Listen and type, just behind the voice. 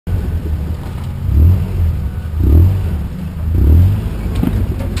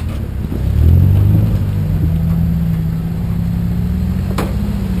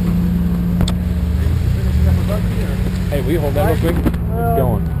hold that real quick? It's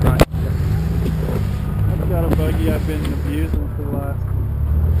going. Right. I've got a buggy I've been abusing for the last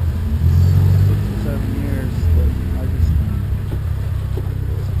 6 or 7 years, but it's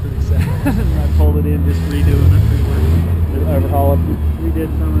pretty sad. I pulled it in, just redoing it, reworking it. Overhaul it. Redid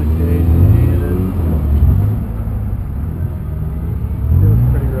some of the cage and painted it. It was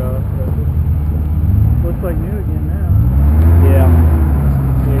pretty rough, but it looks like new again now. Yeah.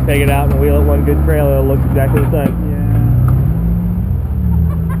 When you take it out and wheel it one good trailer, it'll look exactly the same. Yeah.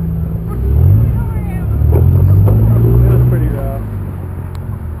 It was pretty rough.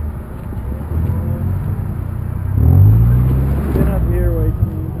 Been up here way too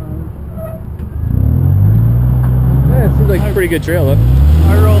many times. Yeah, it seems like a pretty good trail, though.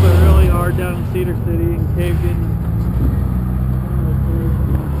 I rolled it really hard down in Cedar City and caved in.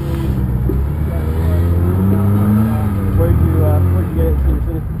 Where'd you get it in Cedar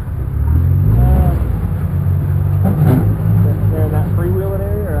City? There in that freewheeling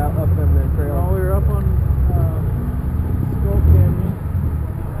area or out up in the trail? Well, we were up on Skull Canyon.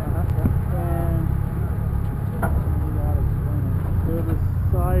 And there was a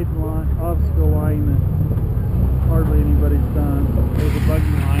side line, obstacle line that hardly anybody's done. There was a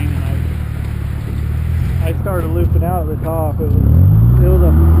buggy line, and I started looping out at the top. It was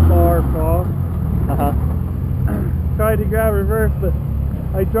a far fall. Tried to grab reverse, but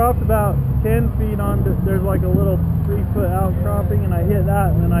I dropped about 10 feet onto, there's like a little 3-foot outcropping, and I hit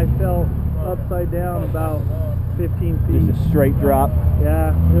that, and then I fell upside down about 15 feet. Just a straight drop.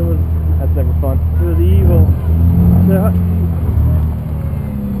 Yeah, it was. That's never fun. It was evil. The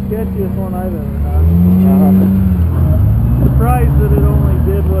sketchiest one I've ever had. Surprised that it only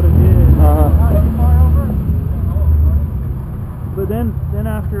did what it did. But then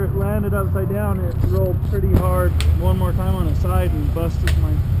after it landed upside down, it rolled pretty hard one more time on its side and busted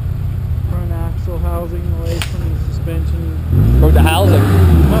my front axle housing away from the suspension. Broke the housing?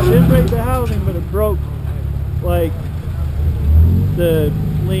 No, it didn't break the housing, but it broke like the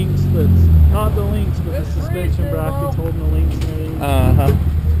links, not the links, but the suspension brackets holding the links and everything.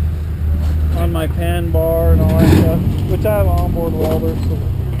 On my pan bar and all that stuff, which I have an onboard welder, so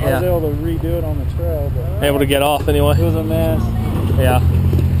I was able to redo it on the trail. But able to get off anyway? It was a mess. Yeah.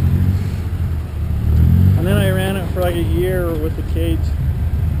 And then I ran it for like a year with the cage.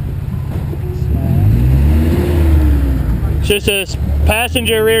 It's just a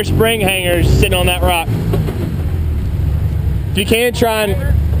passenger rear spring hanger sitting on that rock. If you can try and,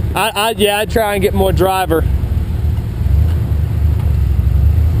 I'd try and get more driver.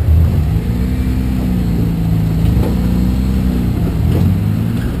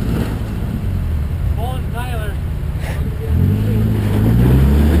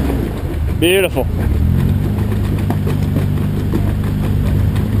 Beautiful.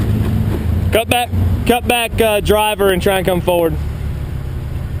 Cut back driver and try and come forward.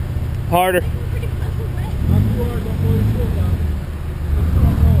 Harder.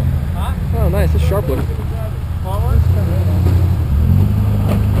 Oh, nice. It's sharp looking.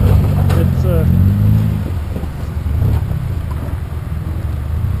 It's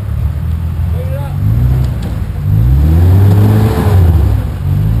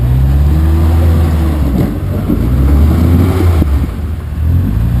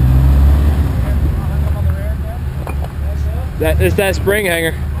It's that spring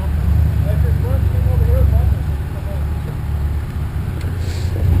hanger.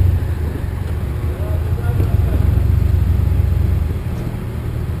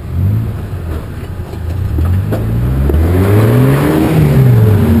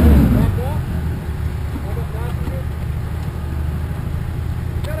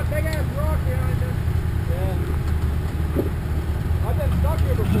 got a big ass rock behind us. Yeah. I've been stuck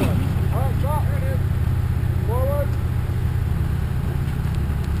here before. Alright, stop. Here it is. Forward.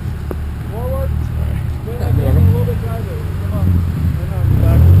 Forward. Then I'm going a little bit driver. Come on. Then I'm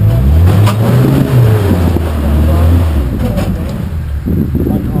back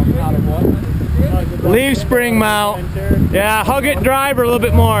out of what? Leave spring mount. Yeah, hug it driver a little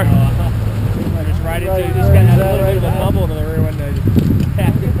bit more. Just right into it. Just got a little bit of a bubble to the rear window. Just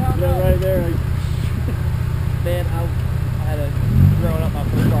tapped it. Yeah, right there. Man, I had growing up, my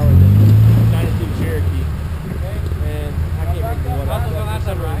first car was a 92 Cherokee. And I can't remember what I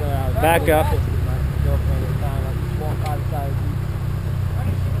was. Back up. My girlfriend at the time, I just walked by the side of the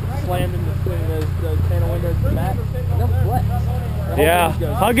Jeep, slammed into those panel windows in the back. No flex. Yeah,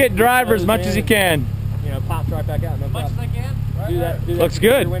 hug it driver as much as you can. You know, pops right back out. No problem. As much as I can. Do that. Looks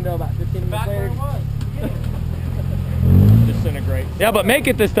good. Window about 15 minutes later. Disintegrate. Yeah, but make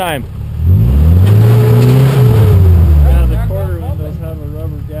it this time. Yeah, the quarter windows have a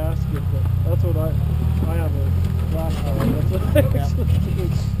rubber gasket, but that's what I have a glass color. That's what it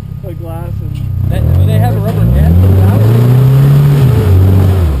is. The glass and... But they have a rubber cap.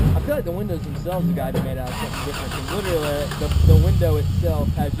 I feel like the windows themselves, the guy made out of something different. Because literally, the window itself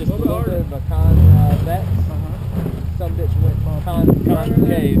has just a little bit of a convex. Some bitch went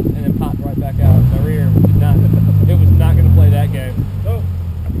concave and then popped right back out. The rear did not